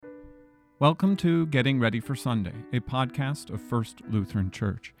Welcome to Getting Ready for Sunday, a podcast of First Lutheran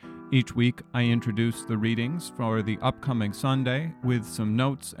Church. Each week, I introduce the readings for the upcoming Sunday with some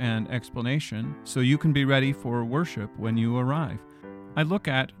notes and explanation so you can be ready for worship when you arrive. I look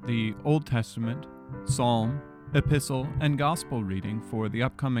at the Old Testament, Psalm, Epistle, and Gospel reading for the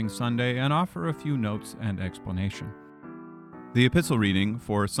upcoming Sunday and offer a few notes and explanation. The Epistle reading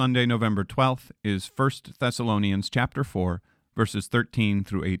for Sunday, November 12th is 1 Thessalonians chapter 4, verses 13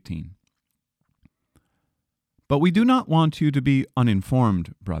 through 18. But we do not want you to be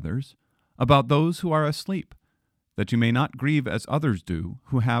uninformed, brothers, about those who are asleep, that you may not grieve as others do,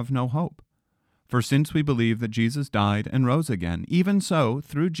 who have no hope. For since we believe that Jesus died and rose again, even so,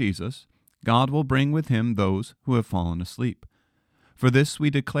 through Jesus, God will bring with him those who have fallen asleep. For this we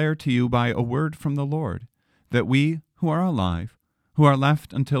declare to you by a word from the Lord, that we who are alive, who are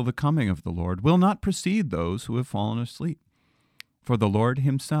left until the coming of the Lord, will not precede those who have fallen asleep. For the Lord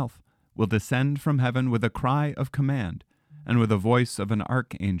himself will descend from heaven with a cry of command, and with the voice of an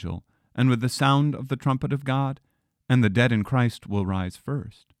archangel, and with the sound of the trumpet of God, and the dead in Christ will rise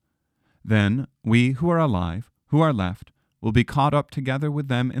first. Then we who are alive, who are left, will be caught up together with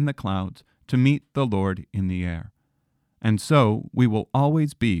them in the clouds to meet the Lord in the air. And so we will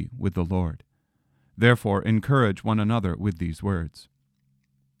always be with the Lord. Therefore encourage one another with these words.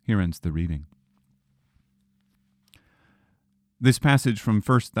 Here ends the reading. This passage from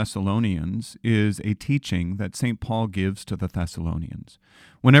 1 Thessalonians is a teaching that St. Paul gives to the Thessalonians.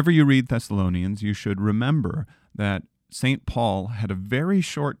 Whenever you read Thessalonians, you should remember that St. Paul had a very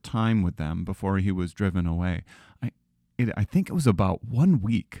short time with them before he was driven away. I think it was about 1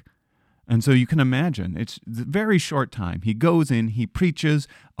 week. And so you can imagine, it's a very short time. He goes in, he preaches,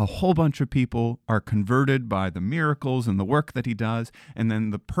 a whole bunch of people are converted by the miracles and the work that he does, and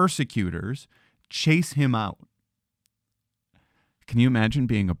then the persecutors chase him out. Can you imagine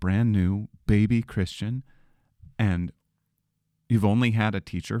being a brand new baby Christian and you've only had a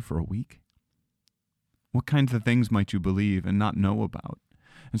teacher for a week? What kinds of things might you believe and not know about?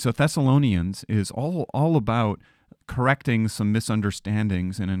 And so Thessalonians is all about correcting some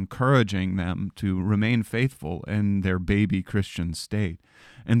misunderstandings and encouraging them to remain faithful in their baby Christian state.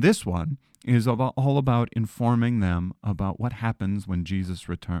 And this one is all about informing them about what happens when Jesus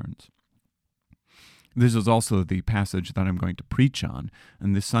returns. This is also the passage that I'm going to preach on,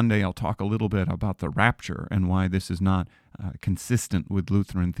 and this Sunday I'll talk a little bit about the rapture and why this is not consistent with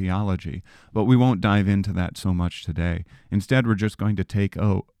Lutheran theology, but we won't dive into that so much today. Instead, we're just going to take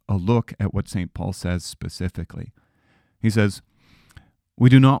a look at what St. Paul says specifically. He says, "We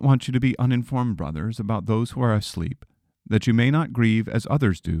do not want you to be uninformed, brothers, about those who are asleep, that you may not grieve as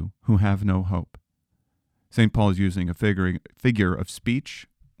others do, who have no hope." St. Paul is using a figure of speech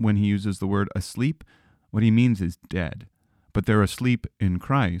when he uses the word asleep. What he means is dead, but they're asleep in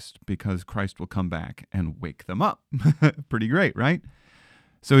Christ because Christ will come back and wake them up. Pretty great, right?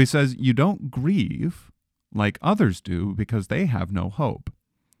 So he says, you don't grieve like others do because they have no hope.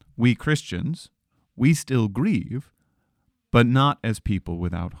 We Christians, we still grieve, but not as people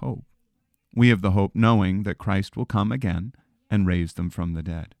without hope. We have the hope knowing that Christ will come again and raise them from the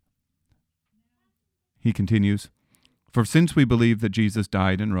dead. He continues, "For since we believe that Jesus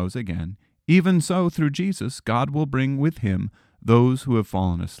died and rose again, even so, through Jesus, God will bring with him those who have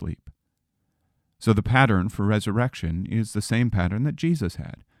fallen asleep." So the pattern for resurrection is the same pattern that Jesus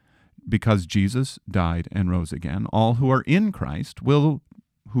had. Because Jesus died and rose again, all who are in Christ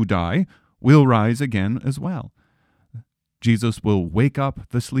who die will rise again as well. Jesus will wake up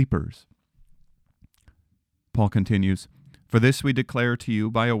the sleepers. Paul continues, "For this we declare to you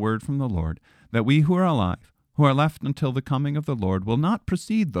by a word from the Lord, that we who are alive, who are left until the coming of the Lord, will not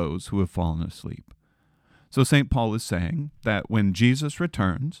precede those who have fallen asleep." So St. Paul is saying that when Jesus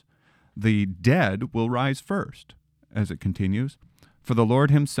returns, the dead will rise first. As it continues, "For the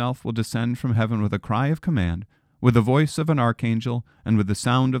Lord himself will descend from heaven with a cry of command, with the voice of an archangel, and with the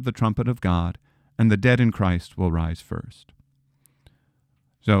sound of the trumpet of God, and the dead in Christ will rise first."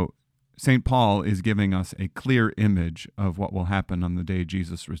 So St. Paul is giving us a clear image of what will happen on the day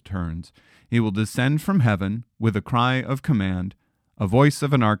Jesus returns. He will descend from heaven with a cry of command, a voice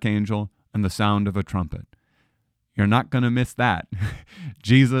of an archangel, and the sound of a trumpet. You're not going to miss that.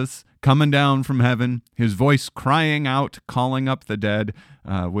 Jesus coming down from heaven, his voice crying out, calling up the dead,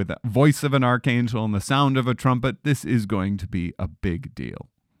 with the voice of an archangel and the sound of a trumpet. This is going to be a big deal.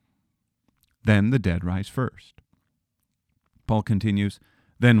 Then the dead rise first. Paul continues,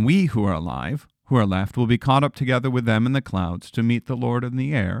 "Then we who are alive, who are left, will be caught up together with them in the clouds to meet the Lord in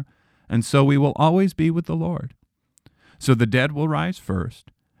the air, and so we will always be with the Lord." So the dead will rise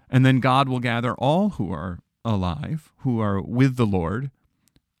first, and then God will gather all who are alive, who are with the Lord,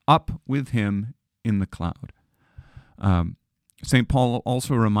 up with him in the cloud. St. Paul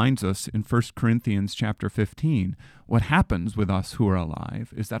also reminds us in 1 Corinthians chapter 15, what happens with us who are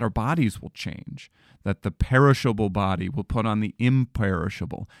alive is that our bodies will change, that the perishable body will put on the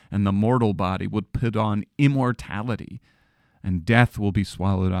imperishable, and the mortal body will put on immortality, and death will be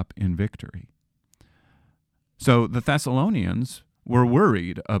swallowed up in victory. So the Thessalonians were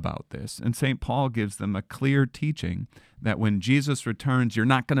worried about this, and St. Paul gives them a clear teaching that when Jesus returns, you're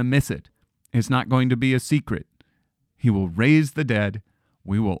not going to miss it. It's not going to be a secret. He will raise the dead.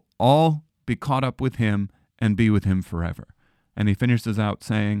 We will all be caught up with him and be with him forever. And he finishes out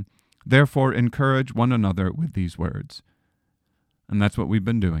saying, therefore encourage one another with these words. And that's what we've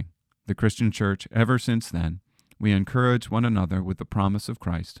been doing. The Christian church, ever since then, we encourage one another with the promise of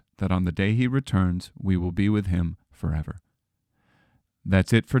Christ that on the day he returns, we will be with him forever.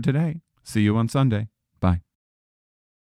 That's it for today. See you on Sunday.